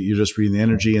 or you're just reading the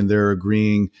energy and they're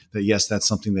agreeing that yes, that's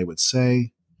something they would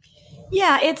say?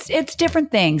 Yeah, it's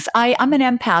different things. I'm an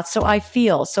empath, so I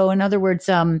feel. So in other words,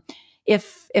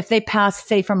 if they pass,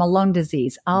 say, from a lung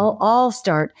disease, I'll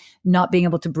start not being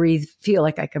able to breathe, feel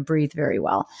like I can breathe very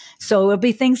well. So it'll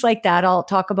be things like that. I'll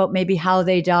talk about maybe how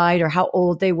they died or how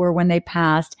old they were when they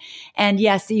passed. And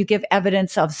yes, you give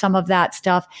evidence of some of that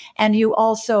stuff. And you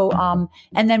also,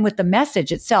 and then with the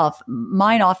message itself,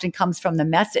 mine often comes from the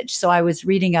message. So I was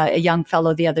reading a young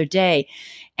fellow the other day,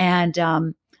 and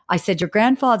I said, your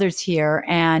grandfather's here.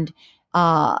 And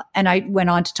I went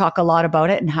on to talk a lot about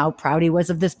it and how proud he was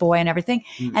of this boy and everything.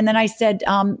 Mm. And then I said,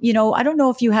 I don't know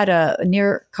if you had a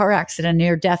near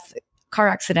death car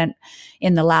accident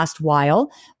in the last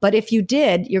while, but if you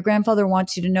did, your grandfather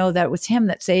wants you to know that it was him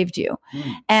that saved you.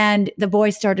 Mm. And the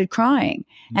boy started crying,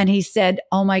 and he said,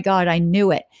 oh my God, I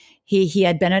knew it. He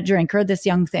had been a drinker, this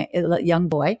young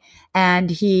boy, and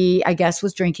he, I guess,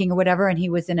 was drinking or whatever. And he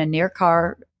was in a near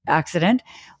car accident.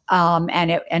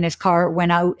 And his car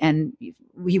went out and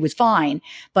he was fine,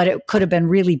 but it could have been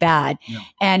really bad. Yeah.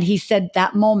 And he said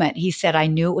that moment, he said, I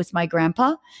knew it was my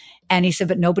grandpa. And he said,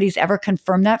 but nobody's ever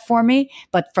confirmed that for me.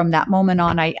 But from that moment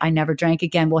on, I never drank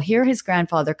again. Well, here his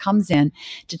grandfather comes in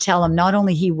to tell him not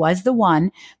only he was the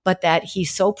one, but that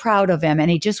he's so proud of him.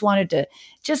 And he just wanted to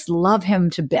just love him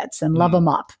to bits and love him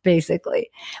up,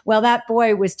 basically. Well, that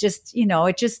boy was just,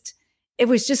 it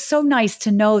was just so nice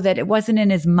to know that it wasn't in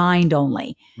his mind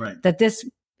only, right, that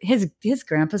his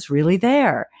grandpa's really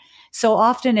there. So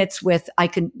often it's with,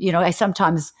 I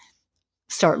sometimes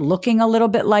start looking a little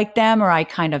bit like them, or I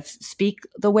kind of speak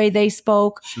the way they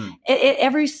spoke. Sure.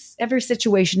 Every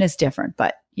situation is different,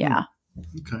 but yeah.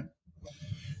 Okay.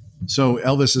 So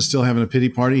Elvis is still having a pity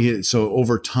party. So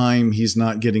over time, he's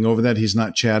not getting over that. He's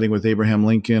not chatting with Abraham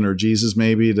Lincoln or Jesus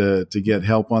maybe to get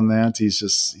help on that. He's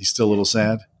still a little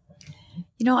sad.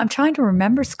 I'm trying to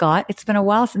remember, Scott. It's been a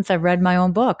while since I've read my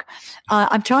own book.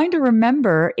 I'm trying to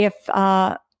remember if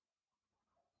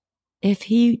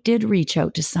he did reach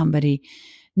out to somebody.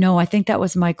 No, I think that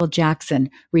was Michael Jackson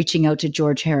reaching out to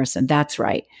George Harrison. That's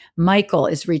right. Michael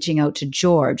is reaching out to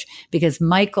George because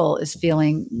Michael is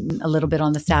feeling a little bit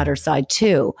on the sadder side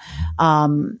too.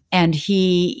 And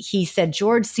he said,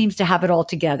 George seems to have it all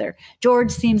together.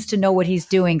 George seems to know what he's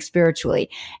doing spiritually.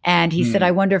 And he said,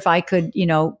 I wonder if I could,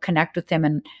 connect with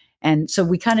him. And so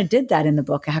we kind of did that in the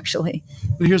book, actually.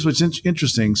 But here's what's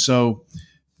interesting. So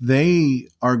they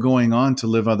are going on to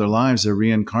live other lives. They're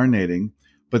reincarnating.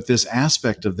 But this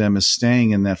aspect of them is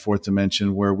staying in that fourth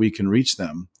dimension where we can reach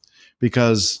them.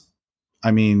 Because,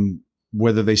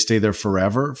 whether they stay there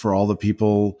forever for all the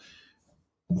people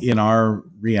in our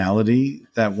reality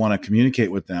that want to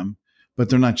communicate with them, but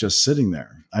they're not just sitting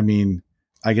there.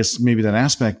 I guess maybe that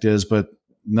aspect is, but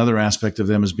another aspect of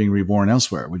them is being reborn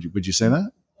elsewhere. Would you say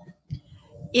that?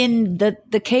 In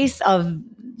the case of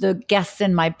the guests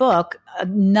in my book,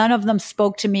 none of them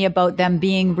spoke to me about them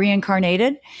being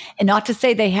reincarnated. And not to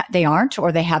say they aren't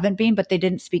or they haven't been, but they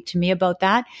didn't speak to me about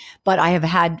that. But I have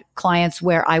had clients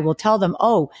where I will tell them,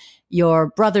 oh, your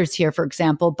brother's here, for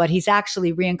example, but he's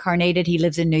actually reincarnated. He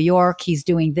lives in New York. He's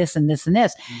doing this and this and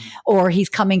this, or he's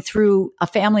coming through a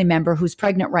family member who's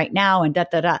pregnant right now and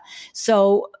da.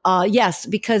 So, yes,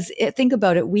 because think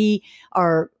about it. We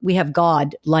have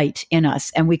God light in us,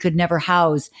 and we could never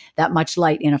house that much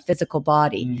light in a physical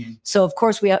body. Mm-hmm. So of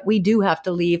course we do have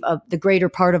to leave the greater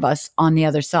part of us on the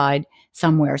other side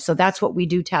somewhere. So that's what we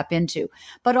do tap into.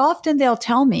 But often they'll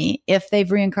tell me if they've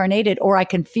reincarnated, or I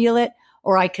can feel it,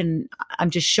 or I'm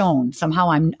just shown somehow.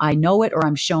 I know it, or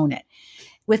I'm shown it.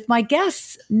 With my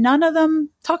guests, none of them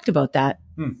talked about that.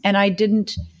 And I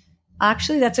didn't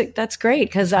actually, that's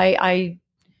great. Cause I'm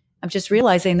just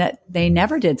realizing that they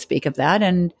never did speak of that.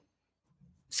 And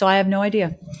so I have no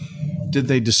idea. Did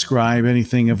they describe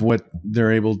anything of what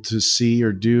they're able to see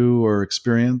or do or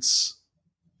experience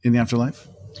in the afterlife?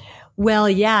 Well,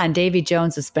 yeah. And Davy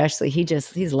Jones, especially,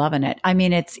 he's loving it.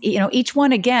 It's, each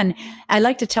one, again, I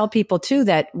like to tell people too,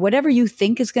 that whatever you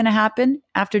think is going to happen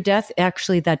after death,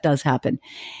 actually that does happen.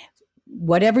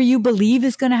 Whatever you believe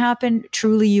is going to happen,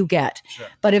 truly you get. Sure.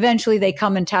 But eventually they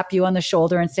come and tap you on the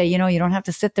shoulder and say, you don't have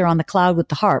to sit there on the cloud with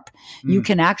the harp. You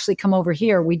can actually come over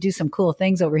here. We do some cool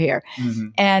things over here. Mm-hmm.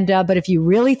 And, but if you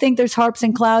really think there's harps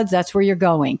and clouds, that's where you're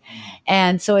going.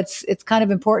 And so it's kind of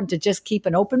important to just keep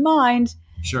an open mind.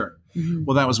 Sure. Mm-hmm.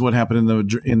 Well, that was what happened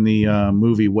in the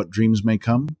movie What Dreams May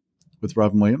Come with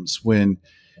Robin Williams, when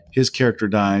his character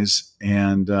dies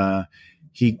and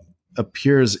he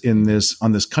appears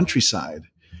on this countryside,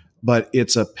 but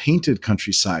it's a painted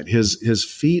countryside. His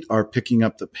feet are picking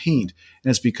up the paint, and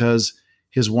it's because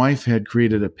his wife had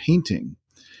created a painting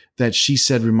that she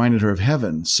said reminded her of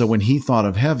heaven. So when he thought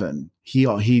of heaven,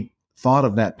 he thought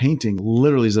of that painting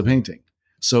literally as a painting.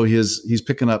 So he's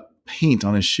picking up paint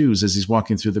on his shoes as he's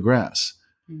walking through the grass.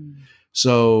 Mm.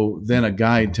 So then a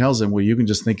guide tells him, well, you can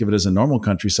just think of it as a normal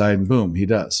countryside, and boom, he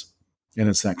does. And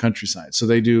it's that countryside. So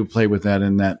they do play with that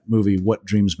in that movie, What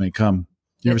Dreams May Come.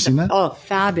 You ever seen that? Oh,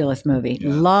 fabulous movie.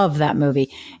 Yeah. Love that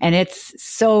movie. And it's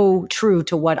so true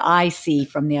to what I see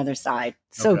from the other side.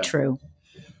 So true.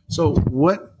 So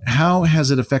how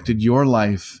has it affected your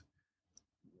life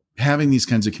having these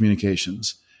kinds of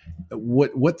communications?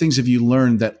 What things have you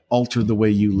learned that altered the way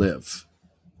you live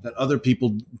that other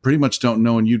people pretty much don't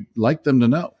know and you'd like them to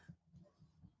know?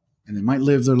 And they might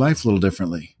live their life a little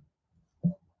differently.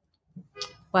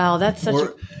 Wow, that's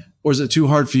such Or is it too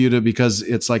hard for you because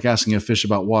it's like asking a fish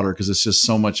about water because it's just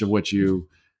so much of what you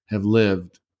have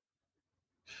lived?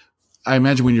 I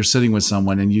imagine when you're sitting with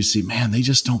someone and you see, man, they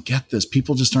just don't get this.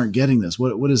 People just aren't getting this.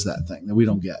 What is that thing that we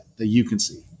don't get that you can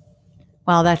see?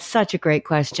 Well, that's such a great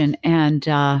question. And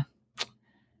I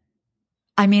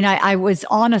was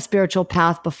on a spiritual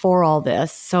path before all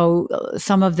this. So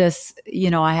some of this,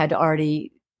 I had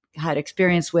already had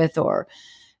experience with, or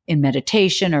in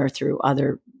meditation or through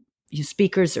other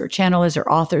speakers or channelers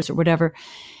or authors or whatever,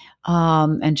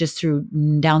 and just through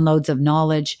downloads of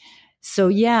knowledge. So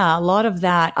yeah, a lot of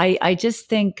that. I just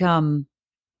think,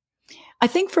 I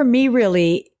think for me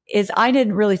really is I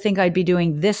didn't really think I'd be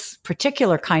doing this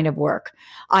particular kind of work.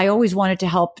 I always wanted to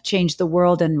help change the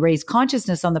world and raise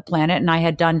consciousness on the planet. And I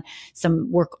had done some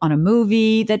work on a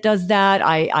movie that does that.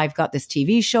 I've got this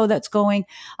TV show that's going.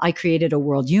 I created a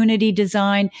world unity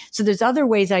design. So there's other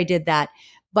ways I did that,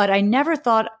 but I never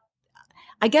saw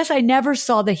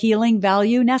the healing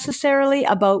value necessarily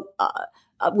about,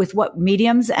 with what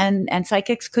mediums and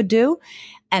psychics could do.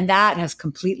 And that has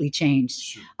completely changed.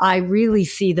 Sure. I really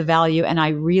see the value and I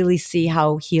really see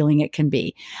how healing it can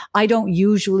be. I don't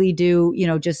usually do,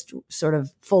 just sort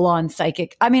of full on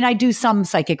psychic. I mean, I do some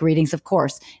psychic readings, of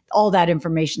course. All that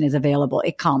information is available.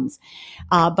 It comes.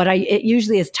 But it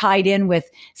usually is tied in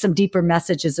with some deeper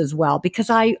messages as well, because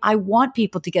I want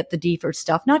people to get the deeper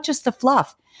stuff, not just the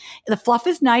fluff. The fluff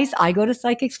is nice. I go to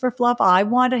psychics for fluff. I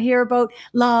want to hear about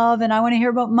love and I want to hear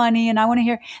about money and I want to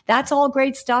hear, that's all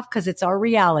great stuff because it's our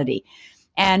reality.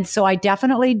 And so I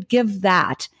definitely give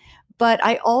that. But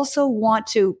I also want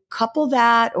to couple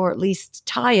that, or at least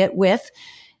tie it with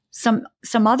some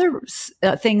other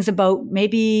things about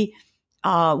maybe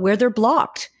where they're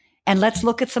blocked. And let's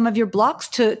look at some of your blocks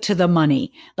to the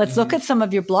money. Let's look at some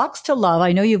of your blocks to love.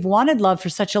 I know you've wanted love for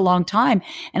such a long time,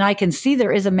 and I can see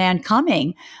there is a man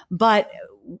coming, but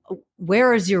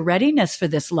where is your readiness for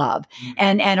this love?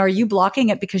 And are you blocking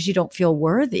it because you don't feel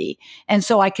worthy? And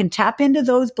so I can tap into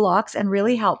those blocks and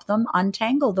really help them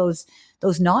untangle those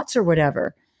knots or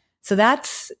whatever. So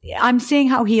I'm seeing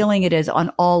how healing it is on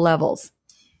all levels.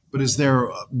 But is there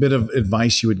a bit of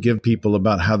advice you would give people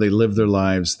about how they live their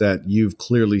lives that you've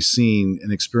clearly seen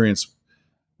and experienced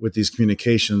with these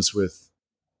communications with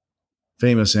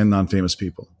famous and non-famous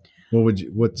people?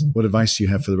 What advice do you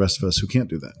have for the rest of us who can't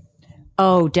do that?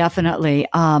 Oh, definitely.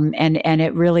 And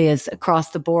it really is across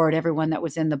the board. Everyone that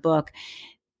was in the book,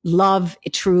 love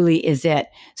truly is it.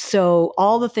 So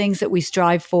all the things that we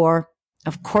strive for,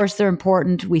 of course, they're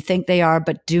important. We think they are,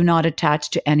 but do not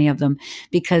attach to any of them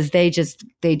because they just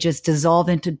dissolve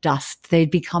into dust. They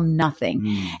become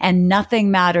nothing, and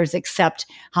nothing matters except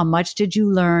how much did you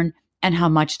learn and how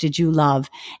much did you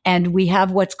love. And we have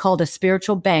what's called a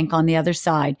spiritual bank on the other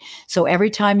side. So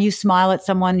every time you smile at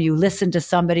someone, you listen to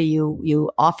somebody, you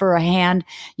offer a hand,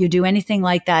 you do anything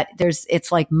like that,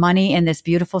 it's like money in this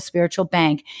beautiful spiritual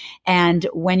bank. And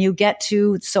when you get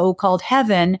to so-called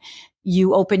heaven,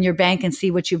 you open your bank and see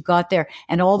what you've got there,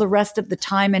 and all the rest of the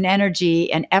time and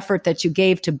energy and effort that you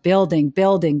gave to building,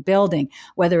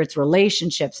 whether it's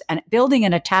relationships and building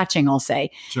and attaching, I'll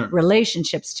say, sure,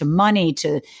 relationships to money,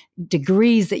 to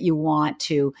degrees that you want,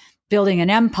 to building an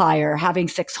empire, having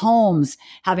 6 homes,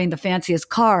 having the fanciest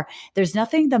car. There's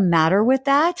nothing the matter with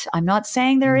that. I'm not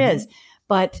saying there is,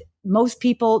 but most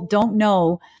people don't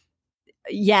know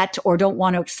yet or don't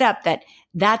want to accept that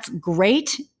that's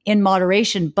great in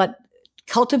moderation, but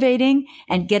cultivating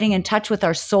and getting in touch with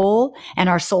our soul and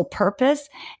our soul purpose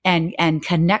and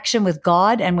connection with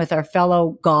God and with our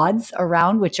fellow gods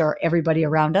around, which are everybody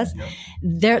around us.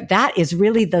 Yep. That is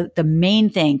really the main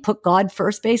thing. Put God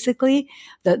first, basically,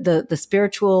 the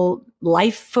spiritual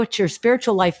life, put your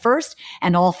spiritual life first,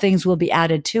 and all things will be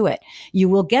added to it. You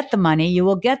will get the money, you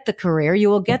will get the career, you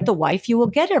will get the wife, you will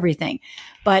get everything.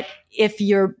 But if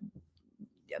you're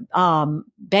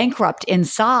bankrupt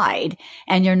inside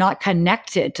and you're not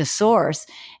connected to source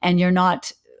and you're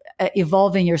not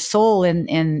evolving your soul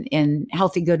in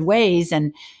healthy, good ways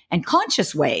and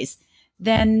conscious ways,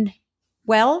 then,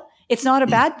 well, it's not a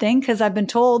bad thing, because I've been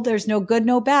told there's no good,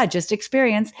 no bad, just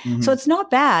experience. Mm-hmm. So it's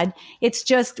not bad. It's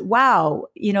just, wow,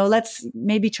 let's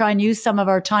maybe try and use some of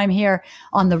our time here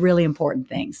on the really important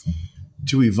things.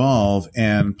 To evolve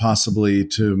and possibly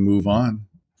to move on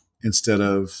instead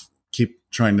of keep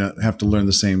trying to have to learn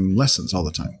the same lessons all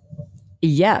the time.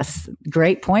 Yes.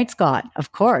 Great point, Scott.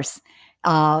 Of course.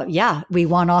 We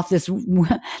want off this,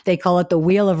 they call it the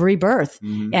wheel of rebirth,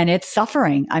 mm-hmm. and it's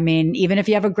suffering. I mean, even if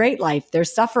you have a great life,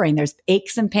 there's suffering, there's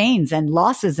aches and pains and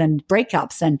losses and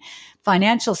breakups and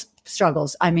financial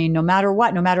struggles. I mean, no matter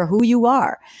what, no matter who you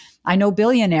are, I know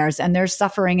billionaires and they're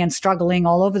suffering and struggling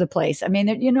all over the place. I mean,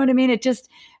 you know what I mean? It just,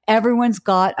 everyone's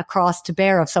got a cross to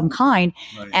bear of some kind.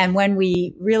 Right. And when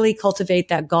we really cultivate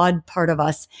that God part of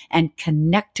us and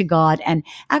connect to God, and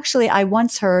actually I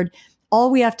once heard, all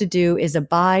we have to do is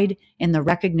abide in the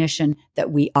recognition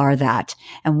that we are that.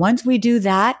 And once we do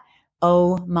that,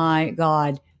 oh my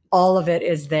God, all of it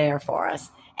is there for us.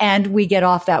 And we get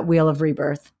off that wheel of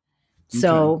rebirth.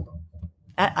 So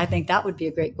I think that would be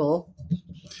a great goal.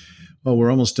 Well, we're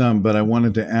almost done, but I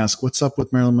wanted to ask, what's up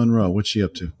with Marilyn Monroe? What's she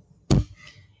up to?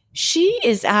 She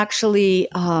is actually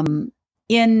I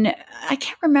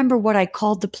can't remember what I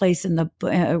called the place in the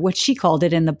what she called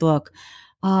it in the book.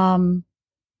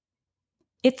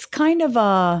 It's kind of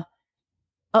a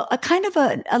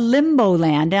limbo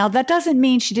land. Now, that doesn't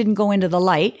mean she didn't go into the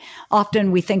light.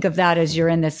 Often we think of that as you're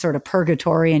in this sort of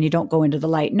purgatory and you don't go into the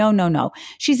light. No.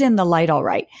 She's in the light, all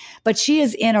right. But she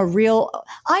is in a real,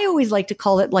 I always like to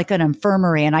call it like an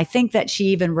infirmary. And I think that she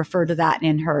even referred to that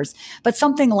in hers, but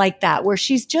something like that, where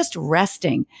she's just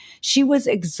resting. She was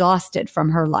exhausted from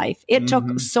her life. It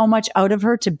took so much out of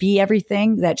her to be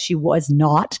everything that she was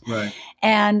not. Right.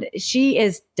 And she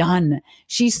is done.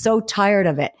 She's so tired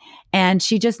of it. And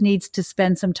she just needs to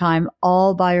spend some time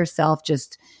all by herself,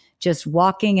 just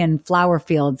walking in flower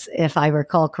fields, if I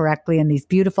recall correctly. And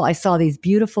I saw these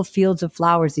beautiful fields of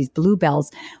flowers, these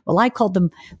bluebells. Well, I called them,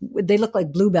 they look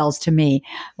like bluebells to me,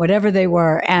 whatever they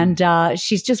were. And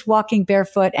she's just walking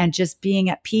barefoot and just being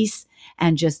at peace,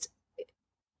 and just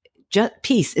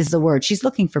peace is the word. She's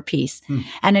looking for peace.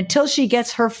 And until she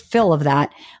gets her fill of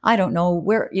that, I don't know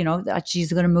where,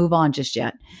 she's going to move on just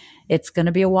yet. It's going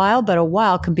to be a while, but a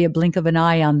while can be a blink of an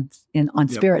eye on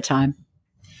spirit time.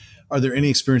 Are there any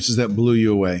experiences that blew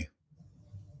you away?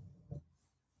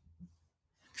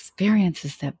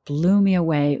 Experiences that blew me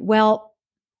away. Well,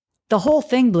 the whole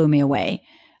thing blew me away,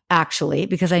 actually,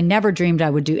 because I never dreamed I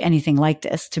would do anything like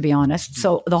this, to be honest.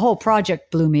 So the whole project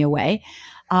blew me away.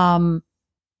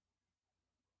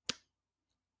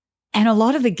 And a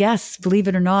lot of the guests, believe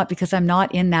it or not, because I'm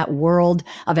not in that world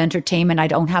of entertainment. I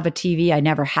don't have a TV. I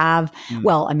never have.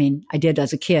 Well, I mean, I did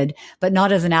as a kid, but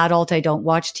not as an adult. I don't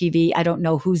watch TV. I don't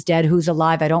know who's dead, who's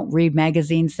alive. I don't read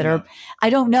magazines I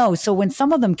don't know. So when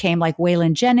some of them came, like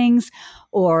Waylon Jennings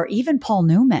or even Paul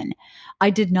Newman, I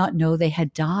did not know they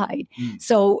had died.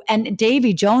 So, and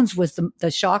Davy Jones was the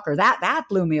shocker. That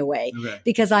blew me away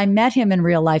because I met him in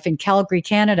real life in Calgary,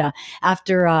 Canada,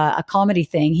 after a comedy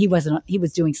thing. He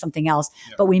was doing something else,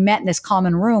 but we met in this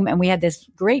common room and we had this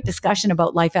great discussion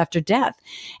about life after death.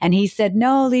 And he said,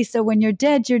 "No, Lisa, when you're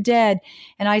dead, you're dead."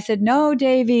 And I said, "No,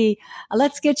 Davy,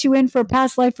 let's get you in for a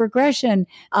past life regression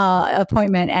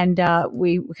appointment." And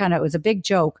it was a big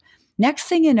joke. Next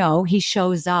thing you know, he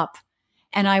shows up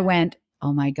and I went,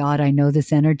 "Oh my God, I know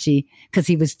this energy," because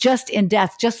he was just in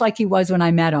death, just like he was when I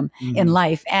met him in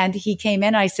life. And he came in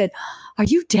and I said, "Are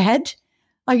you dead?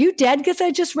 Are you dead?" Because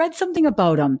I just read something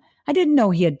about him. I didn't know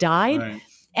he had died. Right.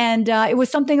 And it was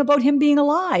something about him being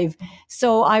alive.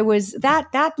 So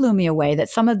that blew me away, that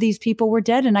some of these people were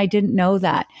dead and I didn't know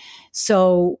that.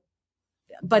 So,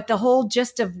 but the whole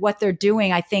gist of what they're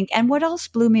doing, I think, and what else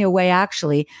blew me away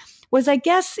actually was, I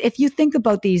guess, if you think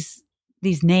about these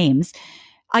names,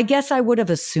 I guess I would have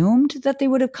assumed that they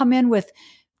would have come in with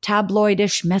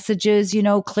tabloidish messages,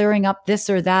 clearing up this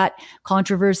or that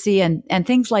controversy and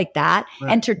things like that,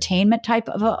 entertainment type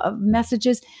of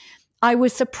messages. I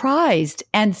was surprised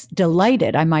and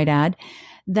delighted, I might add,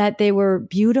 that they were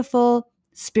beautiful,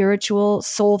 spiritual,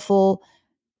 soulful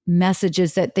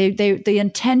messages that the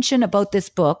intention about this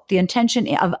book, the intention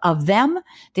of them,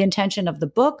 the intention of the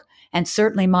book, and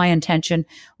certainly my intention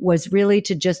was really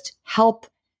to just help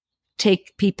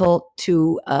take people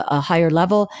to a higher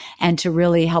level and to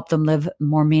really help them live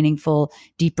more meaningful,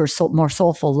 deeper, more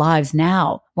soulful lives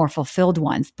now, more fulfilled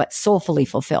ones, but soulfully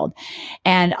fulfilled.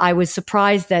 And I was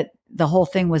surprised that the whole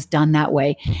thing was done that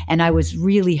way. And I was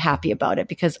really happy about it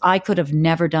because I could have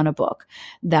never done a book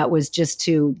that was just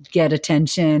to get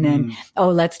attention and, oh,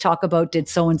 let's talk about did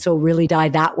so-and-so really die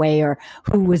that way or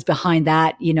who was behind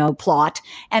that, plot.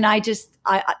 And I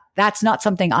that's not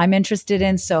something I'm interested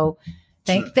in. So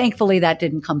thankfully that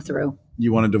didn't come through.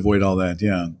 You wanted to avoid all that.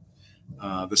 Yeah.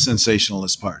 The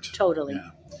sensationalist part. Totally.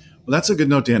 Yeah. Well, that's a good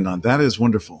note to end on. That is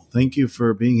wonderful. Thank you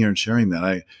for being here and sharing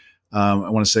that. I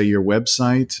want to say your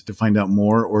website to find out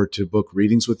more or to book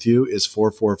readings with you is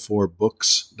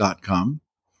 444books.com.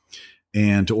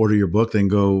 And to order your book, then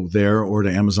go there or to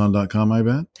amazon.com, I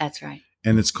bet. That's right.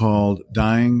 And it's called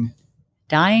Dying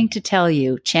to Tell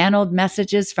You, Channeled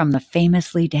Messages from the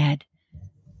Famously Dead.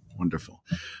 Wonderful.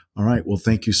 All right. Well,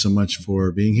 thank you so much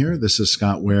for being here. This is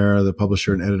Scott Ware, the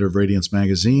publisher and editor of Radiance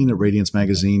Magazine at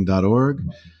radiancemagazine.org.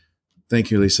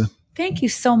 Thank you, Lisa. Thank you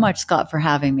so much, Scott, for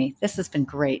having me. This has been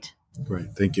great.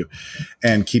 Great. Thank you.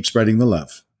 And keep spreading the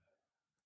love.